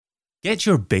Get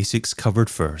your basics covered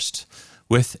first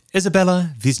with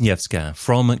Izabela Wisniewska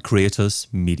from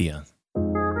Creatos Media.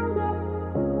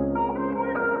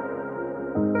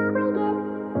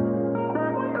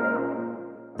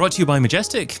 Brought to you by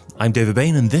Majestic. I'm David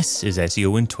Bain and this is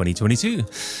SEO in 2022.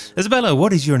 Isabella,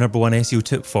 what is your number one SEO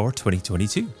tip for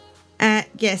 2022?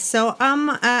 Yes, so I'm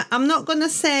not gonna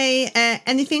say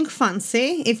anything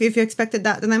fancy. If you expected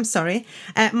that, then I'm sorry.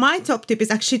 My top tip is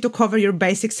actually to cover your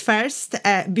basics first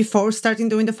before starting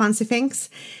doing the fancy things.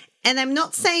 And I'm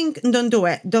not saying don't do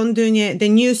it. Don't do the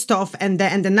new stuff and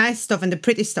the nice stuff and the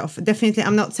pretty stuff. Definitely,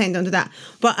 I'm not saying don't do that.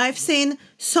 But I've seen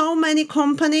so many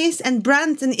companies and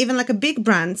brands and even like a big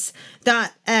brands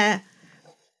that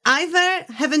either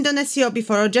haven't done SEO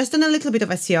before or just done a little bit of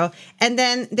SEO, and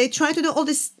then they try to do all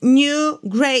these new,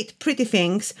 great, pretty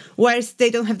things, whereas they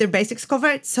don't have their basics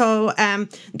covered. So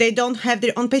they don't have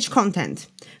their on-page content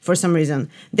for some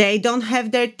reason. They don't have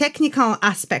their technical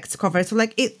aspects covered. So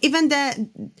like even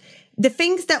the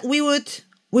things that we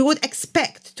would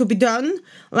expect to be done,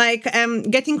 like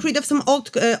getting rid of some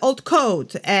old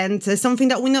code and something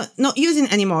that we're not using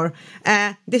anymore.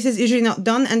 This is usually not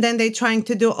done, and then they're trying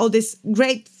to do all this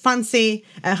great fancy,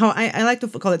 how I like to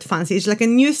call it fancy. It's like a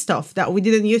new stuff that we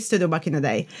didn't used to do back in the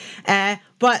day,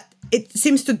 but it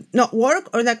seems to not work.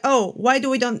 Or like, oh, why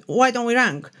don't we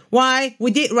rank? Why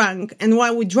we did rank and why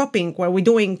we're dropping? Why we're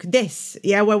doing this?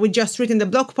 Yeah, where we just written the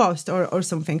blog post or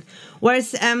something.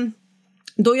 Whereas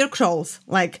do your crawls,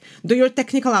 like do your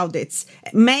technical audits.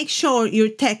 Make sure your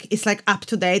tech is like up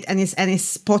to date and is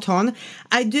spot on.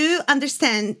 I do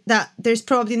understand that there's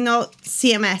probably no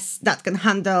CMS that can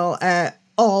handle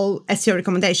all SEO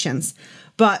recommendations,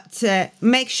 but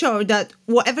make sure that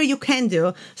whatever you can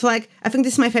do. So like, I think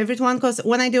this is my favorite one, because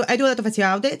when I do a lot of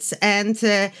SEO audits, and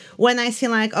when I see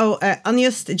like,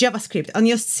 unused JavaScript,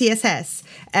 unused CSS,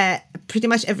 pretty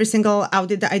much every single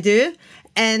audit that I do.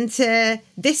 And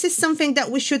this is something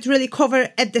that we should really cover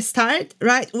at the start,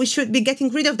 right? We should be getting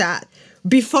rid of that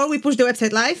before we push the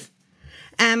website live.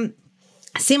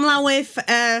 Similar with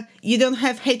you don't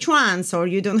have H1s, or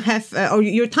you don't have, or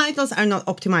your titles are not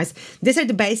optimized. These are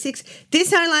the basics.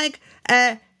 These are like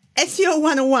SEO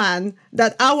 101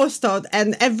 that I was taught,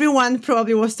 and everyone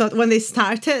probably was taught when they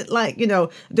started. Like, do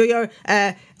your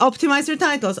optimize your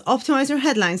titles, optimize your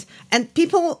headlines, and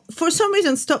people for some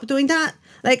reason stop doing that.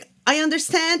 Like, I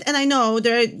understand and I know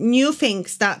there are new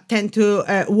things that tend to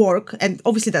work, and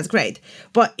obviously that's great.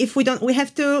 But if we don't, we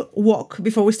have to walk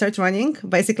before we start running,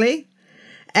 basically.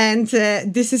 And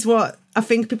this is what I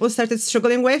think people started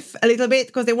struggling with a little bit,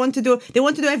 because they want to do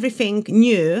everything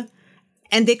new,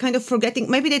 and they kind of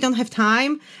forgetting. Maybe they don't have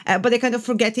time, but they're kind of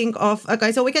forgetting of,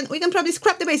 okay, so we can probably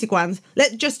scrap the basic ones.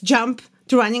 Let's just jump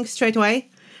to running straight away.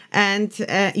 And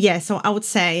so I would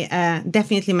say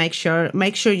definitely make sure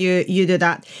you do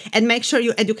that, and make sure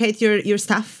you educate your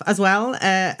staff as well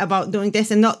about doing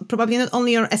this, and not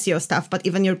only your SEO staff, but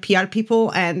even your PR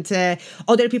people and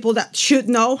other people that should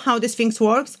know how these things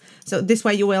works. So this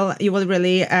way you will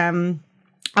really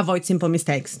avoid simple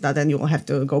mistakes that then you will have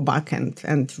to go back and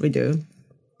redo.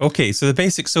 Okay, so the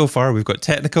basics so far, we've got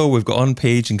technical, we've got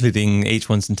on-page, including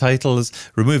H1s and titles,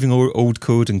 removing old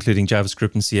code, including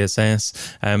JavaScript and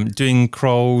CSS, doing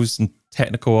crawls and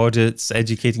technical audits,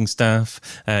 educating staff,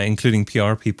 including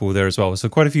PR people there as well. So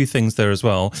quite a few things there as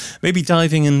well. Maybe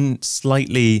diving in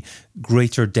slightly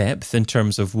greater depth in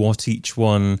terms of what each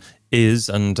one is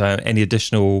and any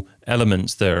additional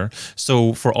elements there.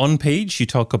 So for on-page, you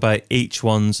talk about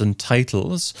H1s and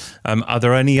titles. Are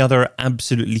there any other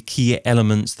absolutely key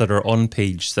elements that are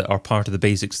on-page that are part of the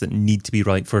basics that need to be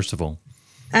right first of all?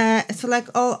 So like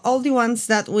all the ones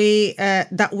that we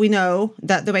know,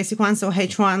 that the basic ones, so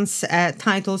H1s,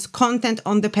 titles, content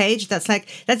on the page, that's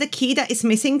a key that is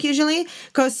missing usually,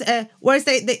 because whereas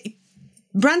they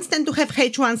brands tend to have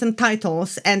H1s and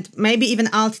titles and maybe even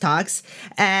alt tags.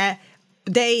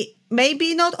 They may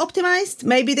be not optimized,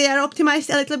 maybe they are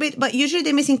optimized a little bit, but usually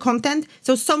they're missing content.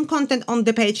 So some content on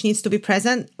the page needs to be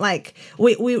present. Like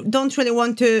we don't really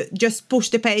want to just push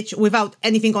the page without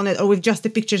anything on it or with just the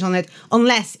pictures on it,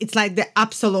 unless it's like the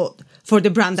absolute for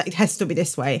the brand that it has to be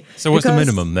this way. So what's the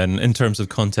minimum then in terms of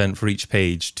content for each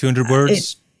page? 200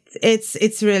 words?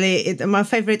 It's really my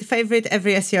favorite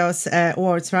every SEO's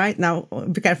words right now.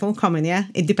 Be careful, common, yeah.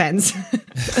 It depends.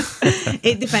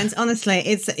 It depends. Honestly,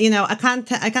 it's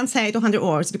I can't say 200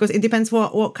 words because it depends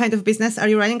what kind of business are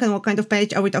you running and what kind of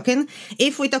page are we talking.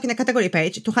 If we're talking a category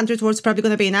page, 200 words probably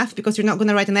going to be enough because you're not going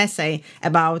to write an essay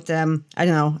about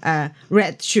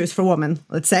red shoes for women,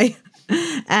 let's say.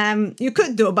 You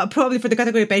could do, but probably for the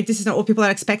category page, this is not what people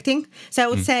are expecting. So I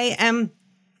would say.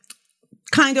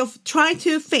 Kind of try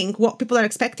to think what people are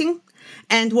expecting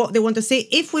and what they want to see.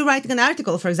 If we write an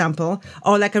article, for example,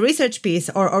 or like a research piece,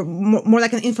 or more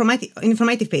like an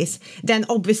informative piece, then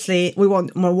obviously we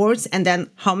want more words. And then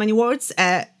how many words?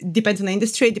 Depends on the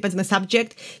industry, depends on the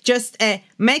subject. Just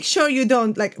make sure you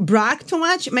don't like brag too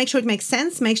much. Make sure it makes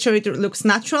sense. Make sure it looks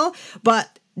natural.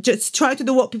 But just try to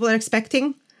do what people are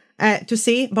expecting to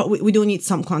see. But we do need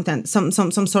some content, some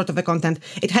sort of a content.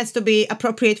 It has to be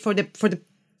appropriate for the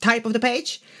type of the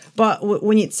page, but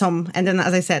we need some. And then,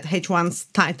 as I said, H1s,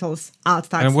 titles, alt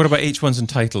tags. And what about H1s and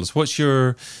titles? What's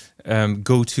your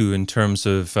go-to in terms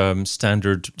of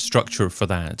standard structure for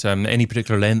that? Any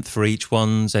particular length for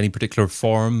H1s? Any particular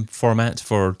format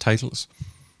for titles?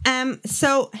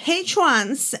 So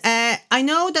H1s, I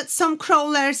know that some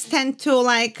crawlers tend to say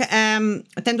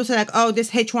like, oh,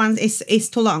 this H1 is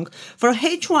too long. For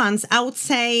H1s, I would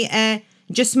say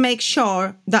just make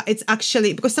sure that it's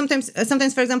actually, because sometimes,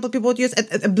 for example, people would use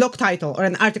a blog title or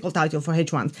an article title for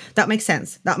H1s. That makes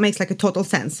sense. That makes like a total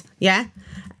sense. Yeah.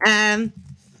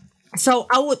 So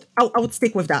I would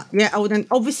stick with that. Yeah. I wouldn't,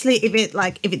 obviously, if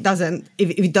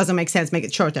it doesn't make sense, make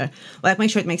it shorter. Like, make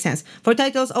sure it makes sense. For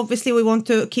titles, obviously, we want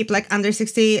to keep like under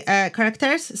 60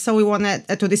 characters. So we want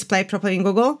it to display properly in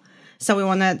Google. So we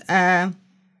want it,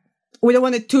 we don't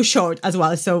want it too short as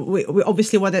well. So we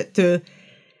obviously want it to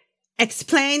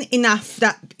explain enough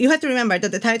that you have to remember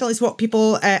that the title is what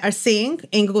people are seeing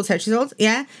in Google search results.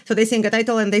 Yeah. So they're seeing a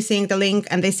title and they're seeing the link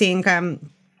and they're seeing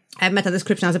a meta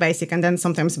description as a basic, and then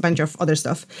sometimes a bunch of other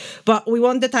stuff. But we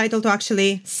want the title to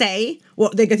actually say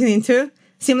what they're getting into.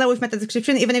 Similar with meta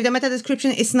description, even if the meta description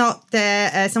is not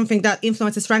something that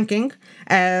influences ranking,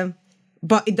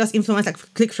 but it does influence like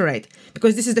click-through rate,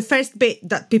 because this is the first bit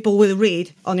that people will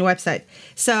read on your website.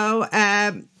 So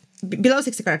below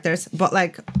 60 characters, but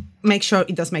like make sure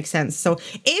it does make sense. So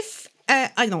if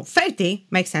 30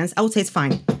 makes sense, I would say it's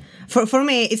fine. For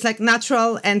me, it's like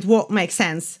natural and what makes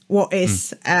sense. What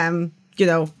is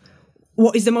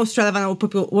what is the most relevant,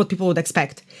 what people would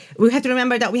expect. We have to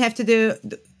remember that we have to do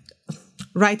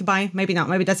right by, maybe not,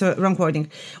 maybe that's a wrong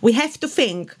wording. We have to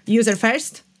think user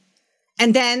first,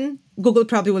 and then Google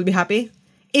probably will be happy.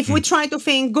 If we try to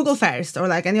think Google first or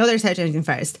like any other search engine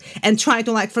first and try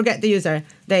to like forget the user,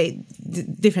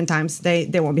 different times they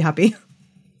won't be happy.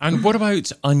 And what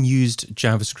about unused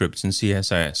JavaScript and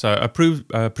CSS?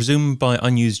 I presume by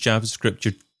unused JavaScript,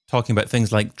 you're talking about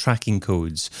things like tracking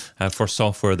codes for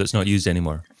software that's not used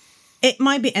anymore. It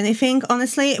might be anything,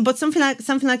 honestly, but something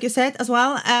like you said as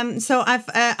well. So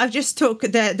I've just took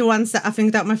the ones that I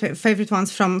think that my favorite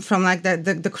ones from like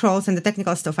the crawls and the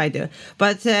technical stuff I do.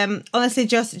 But honestly,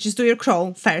 just do your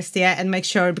crawl first, yeah, and make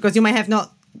sure, because you might have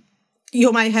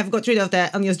got rid of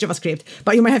the unused JavaScript,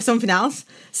 but you might have something else.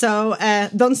 So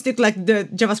don't stick like the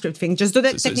JavaScript thing. Just do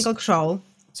the technical crawl.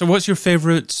 So what's your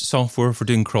favorite software for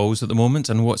doing crawls at the moment,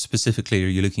 and what specifically are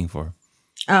you looking for?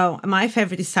 Oh, my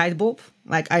favorite is Sidebulb.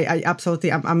 Like I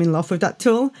absolutely, I'm in love with that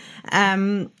tool.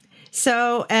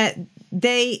 So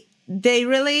they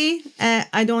really,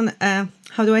 I don't,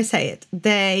 how do I say it?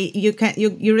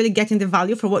 You're really getting the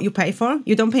value for what you pay for.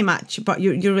 You don't pay much, but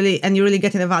you're really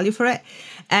getting the value for it.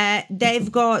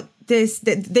 They've got this,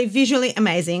 they're visually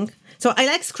amazing. So I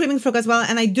like Screaming Frog as well,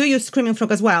 and I do use Screaming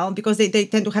Frog as well, because they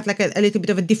tend to have like a little bit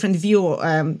of a different view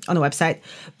on the website.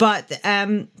 But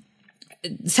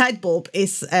Sidebulb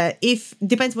is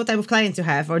depends what type of clients you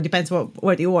have, or depends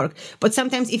where you work. But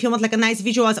sometimes if you want like a nice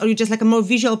visuals, or you're just like a more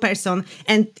visual person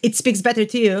and it speaks better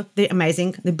to you, they're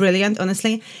amazing. They're brilliant,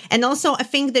 honestly. And also I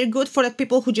think they're good for like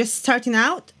people who just starting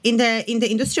out in the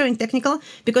industry or in technical,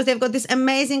 because they've got this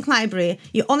amazing library.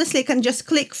 You honestly can just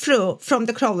click through from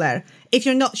the crawler. If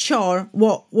you're not sure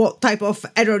what type of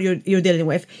error you're dealing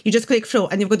with, you just click through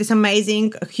and you've got these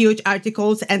amazing, huge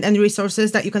articles and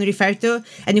resources that you can refer to,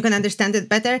 and you can understand it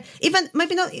better. Even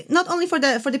maybe not only for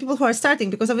the people who are starting,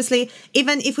 because obviously,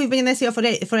 even if we've been in SEO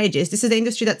for ages, this is the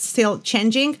industry that's still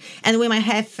changing, and we might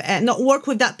have not worked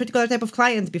with that particular type of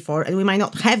client before, and we might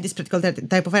not have this particular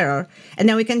type of error. And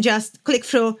then we can just click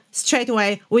through straight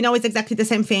away. We know it's exactly the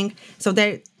same thing. So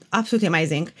they're absolutely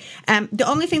amazing. The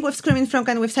only thing with Screaming Frog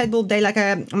and with Sidebulb, they like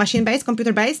a machine-based,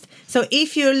 computer-based. So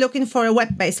if you're looking for a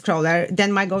web-based crawler,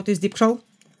 then my go-to is DeepCrawl.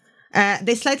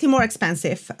 They're slightly more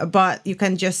expensive, but you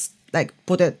can just like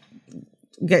put it,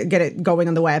 get it going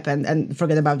on the web and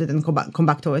forget about it and come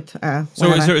back to it.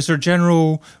 So is there a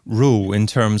general rule in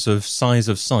terms of size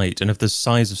of site? And if the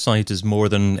size of site is more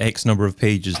than X number of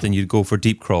pages, then you'd go for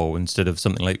DeepCrawl instead of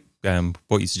something like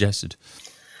what you suggested?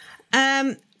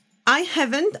 I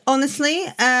haven't honestly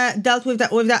dealt with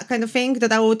that kind of thing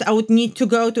that I would need to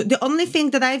go to. The only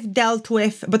thing that I've dealt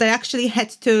with, but I actually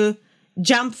had to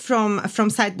jump from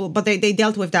Sidebook, but they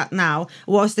dealt with that now,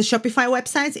 was the Shopify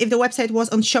websites. If the website was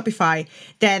on Shopify,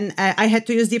 then I had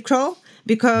to use deep crawl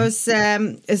because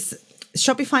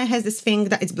Shopify has this thing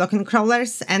that it's blocking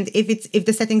crawlers, and if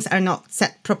the settings are not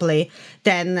set properly,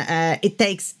 then it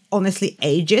takes honestly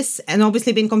ages. And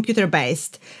obviously, being computer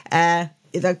based,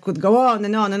 that could go on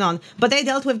and on and on. But they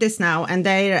dealt with this now, and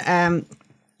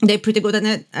they're pretty good at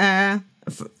it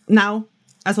now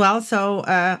as well. So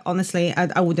honestly,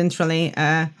 I wouldn't really.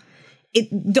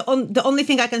 The only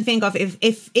thing I can think of,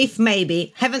 if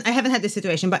maybe I haven't had this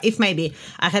situation, but if maybe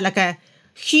I had like a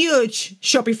huge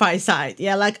Shopify site,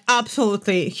 like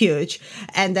absolutely huge,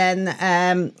 and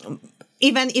then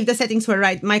even if the settings were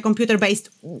right, my computer based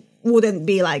wouldn't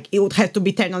be like, it would have to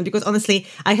be turned on, because honestly,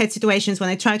 I had situations when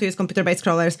I tried to use computer-based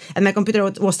crawlers and my computer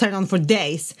was turned on for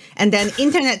days, and then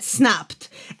internet snapped,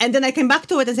 and then I came back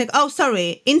to it and said, oh,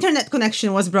 sorry, internet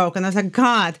connection was broken. I was like,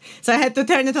 God. So I had to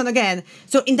turn it on again.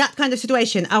 So in that kind of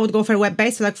situation, I would go for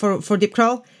web-based, so like for deep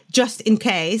crawl, just in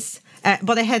case.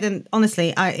 But I hadn't,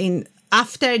 honestly,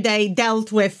 after they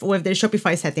dealt with their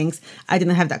Shopify settings, I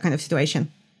didn't have that kind of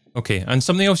situation. Okay, and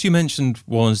something else you mentioned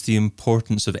was the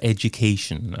importance of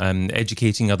education and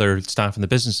educating other staff in the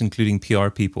business, including PR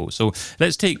people. So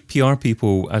let's take PR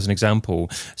people as an example.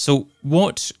 So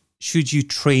what should you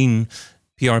train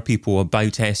PR people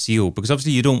about SEO? Because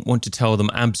obviously you don't want to tell them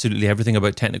absolutely everything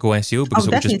about technical SEO because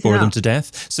it would just bore them to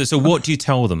death. So what do you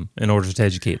tell them in order to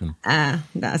educate them?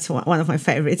 That's one of my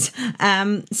favorites.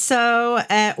 So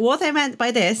what I meant by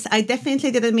this, I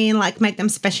definitely didn't mean like make them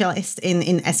specialists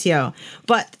in SEO.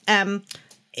 But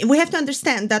we have to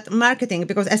understand that marketing,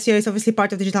 because SEO is obviously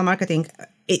part of digital marketing,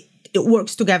 it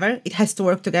works together. It has to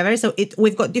work together. So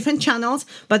we've got different channels,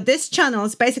 but these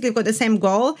channels basically got the same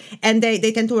goal, and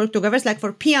they tend to work together. It's like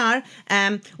for PR,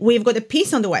 we've got a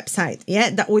piece on the website,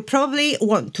 that we probably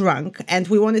want to rank, and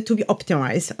we want it to be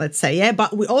optimized, let's say,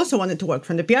 but we also want it to work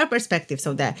from the PR perspective,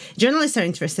 so the journalists are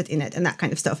interested in it and that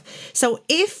kind of stuff. So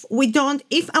if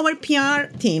our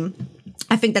PR team,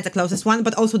 I think that's the closest one,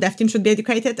 but also dev team should be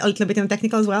educated a little bit in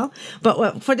technical as well.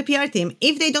 But for the PR team,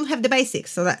 if they don't have the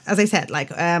basics, so that, as I said, like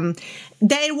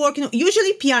they're working,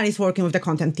 usually PR is working with the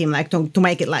content team, like to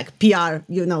make it like PR,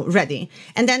 ready.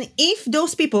 And then if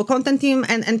those people, content team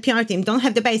and PR team, don't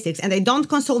have the basics and they don't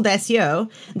consult the SEO,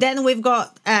 then we've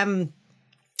got, I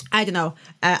don't know,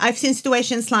 I've seen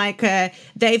situations like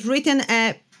they've written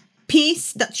a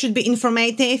piece that should be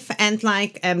informative and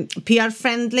like PR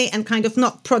friendly and kind of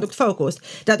not product focused,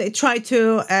 that they try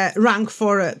to rank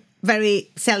for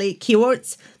very silly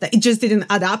keywords that it just didn't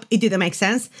add up, it didn't make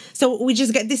sense. So we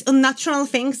just get these unnatural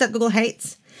things that Google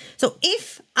hates. So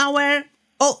if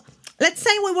let's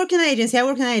say we work in an agency, I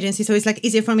work in an agency, so it's like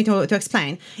easier for me to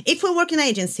explain. If we work in an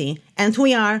agency and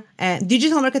we are a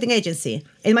digital marketing agency,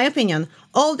 in my opinion,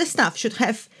 all the staff should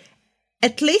have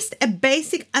at least a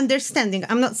basic understanding.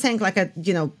 I'm not saying like a,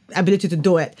 ability to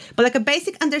do it, but like a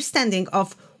basic understanding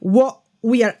of what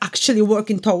we are actually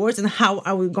working towards and how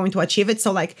are we going to achieve it.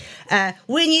 So like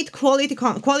we need quality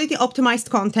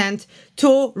optimized content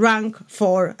to rank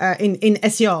for in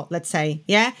SEO, let's say.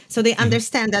 So they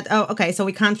understand that, so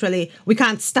we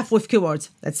can't stuff with keywords,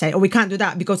 let's say, or we can't do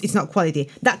that because it's not quality,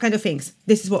 that kind of things.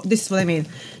 This is what I mean.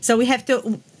 So we have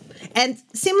to, and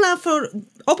similar for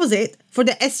opposite for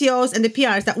the SEOs and the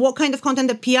PRs, that what kind of content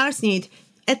the PRs need,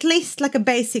 at least like a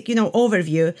basic,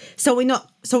 overview. So we're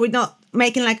not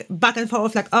making like back and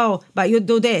forth, like, oh, but you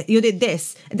do this, you did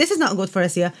this. This is not good for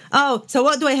SEO. Oh, so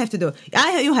what do I have to do?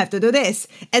 You have to do this.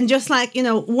 And just like,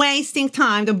 wasting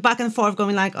time, the back and forth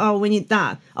going like, oh, we need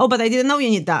that. Oh, but I didn't know you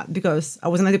need that because I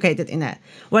wasn't educated in it.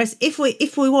 Whereas if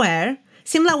we were,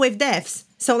 similar with devs,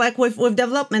 so like with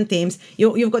development teams,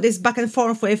 you've got this back and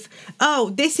forth with,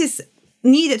 oh, this is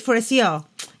needed for SEO.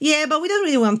 Yeah, but we don't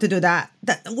really want to do that.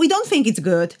 We don't think it's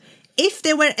good. If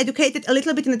they were educated a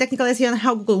little bit in the technical SEO and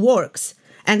how Google works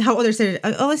and how others say,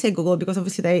 I always say Google because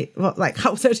obviously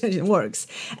how search engine works.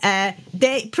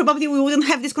 We wouldn't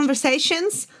have these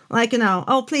conversations like,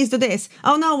 oh, please do this.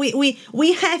 Oh no,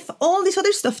 we have all this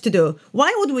other stuff to do.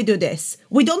 Why would we do this?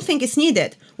 We don't think it's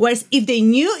needed. Whereas if they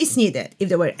knew it's needed, if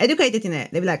they were educated in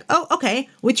it, they'd be like, oh, okay,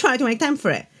 we try to make time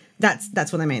for it.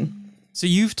 That's what I mean. So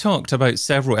you've talked about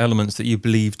several elements that you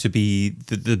believe to be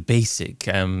the basic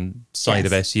side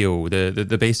of SEO,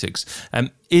 the basics.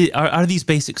 Are these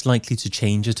basics likely to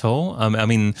change at all?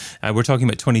 We're talking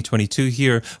about 2022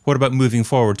 here. What about moving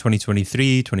forward,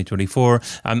 2023, 2024?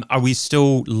 Are we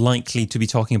still likely to be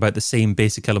talking about the same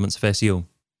basic elements of SEO?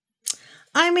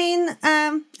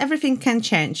 Everything can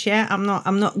change. I'm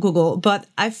not Google, but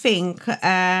I think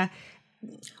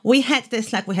we had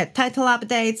this, like we had title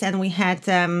updates, and we had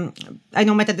I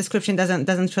know meta description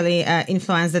doesn't really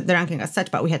influence the ranking as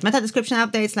such, but we had meta description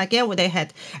updates, like they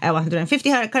had 150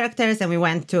 characters, and we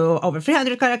went to over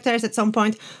 300 characters at some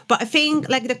point. But I think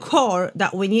like the core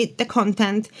that we need the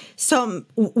content,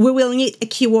 we will need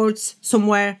keywords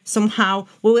somewhere, somehow.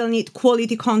 We will need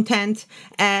quality content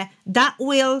that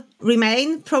will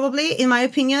remain probably, in my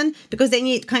opinion, because they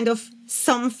need kind of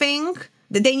something.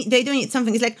 They do need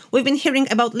something. It's like we've been hearing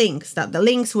about links, that the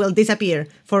links will disappear.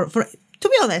 For to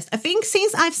be honest, I think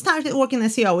since I've started working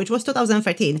SEO, which was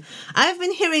 2013, I've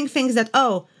been hearing things that,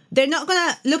 they're not going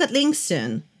to look at links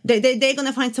soon. They're going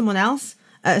to find something else,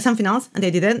 and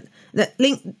they didn't.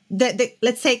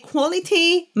 Let's say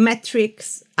quality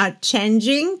metrics are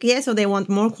changing. Yeah, so they want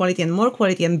more quality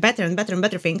and better and better and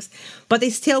better things, but they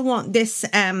still want this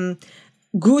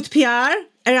good PR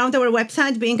around our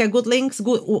website, being a good links,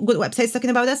 good websites talking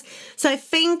about us. So I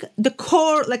think the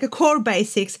core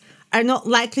basics are not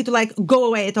likely to like go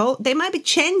away at all. They might be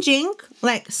changing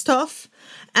like stuff,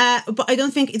 but I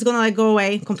don't think it's gonna like go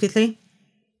away completely.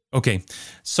 Okay,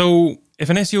 so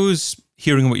if an SEO is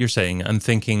hearing what you're saying and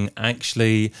thinking,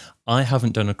 actually, I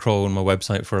haven't done a crawl on my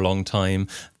website for a long time.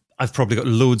 I've probably got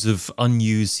loads of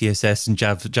unused CSS and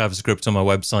JavaScript on my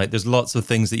website. There's lots of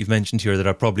things that you've mentioned here that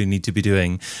I probably need to be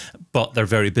doing, but they're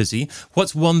very busy.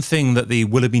 What's one thing that they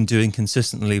will have been doing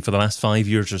consistently for the last 5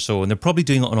 years or so, and they're probably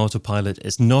doing it on autopilot,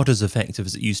 it's not as effective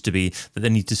as it used to be, that they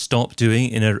need to stop doing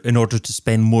in order to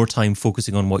spend more time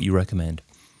focusing on what you recommend?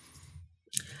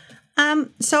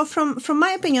 So from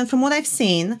my opinion, from what I've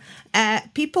seen,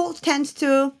 people tend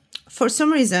to, for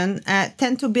some reason,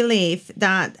 tend to believe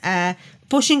that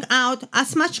pushing out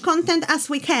as much content as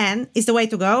we can is the way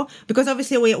to go, because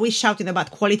obviously we shouting about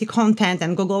quality content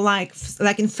and Google like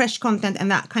in fresh content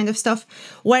and that kind of stuff.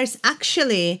 Whereas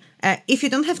actually, if you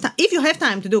don't have time, if you have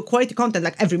time to do quality content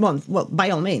like every month, well, by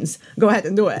all means, go ahead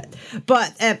and do it.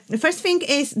 But the first thing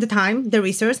is the time, the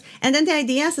resource, and then the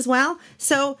ideas as well.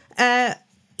 So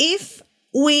if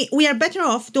we are better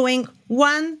off doing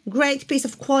one great piece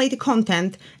of quality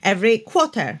content every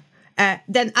quarter,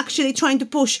 than actually trying to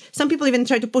push. Some people even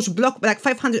try to push like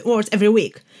 500 words every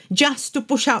week just to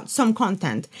push out some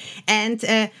content. And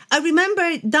I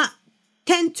remember that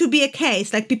tend to be a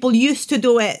case, like people used to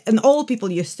do it and all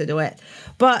people used to do it.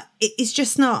 But it's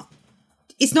just not,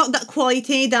 it's not that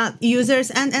quality that users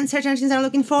and search engines are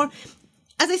looking for.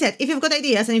 As I said, if you've got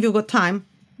ideas and if you've got time,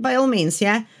 by all means,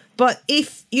 yeah. But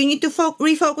if you need to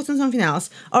refocus on something else,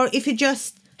 or if you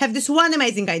just have this one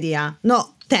amazing idea,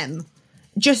 not 10,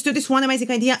 just do this one amazing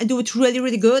idea and do it really,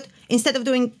 really good, instead of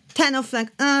doing 10 of like,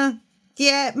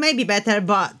 yeah, maybe better,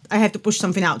 but I have to push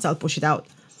something out, so I'll push it out.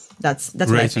 That's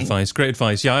great advice. Great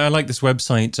advice. Yeah, I like this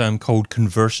website called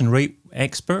Conversion Rate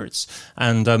Experts,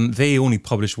 and they only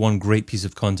publish one great piece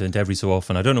of content every so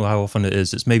often. I don't know how often it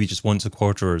is. It's maybe just once a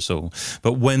quarter or so.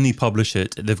 But when they publish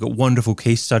it, they've got wonderful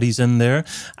case studies in there,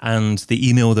 and they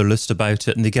email their list about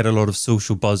it, and they get a lot of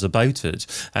social buzz about it.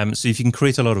 So if you can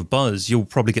create a lot of buzz, you'll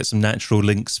probably get some natural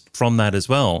links from that as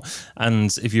well.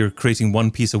 And if you're creating one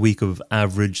piece a week of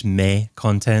average meh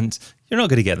content, you're not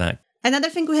going to get that.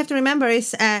 Another thing we have to remember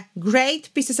is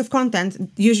great pieces of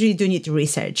content usually do need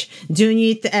research, do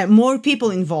need more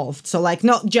people involved. So like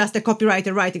not just a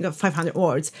copywriter writing of 500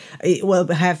 words. It will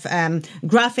have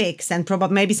graphics and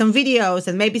probably maybe some videos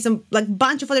and maybe some like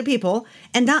bunch of other people.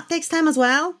 And that takes time as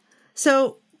well.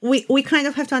 So we kind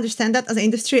of have to understand that as an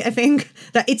industry, I think,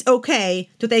 that it's okay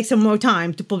to take some more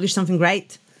time to publish something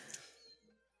great.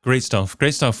 Great stuff.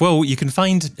 Great stuff. Well, you can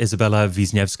find Izabela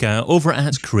Wisniewska over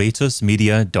at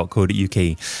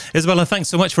creatosmedia.co.uk. Isabella, thanks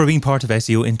so much for being part of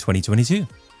SEO in 2022.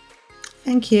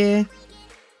 Thank you.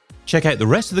 Check out the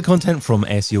rest of the content from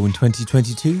SEO in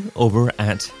 2022 over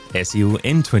at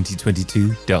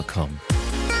seoin2022.com.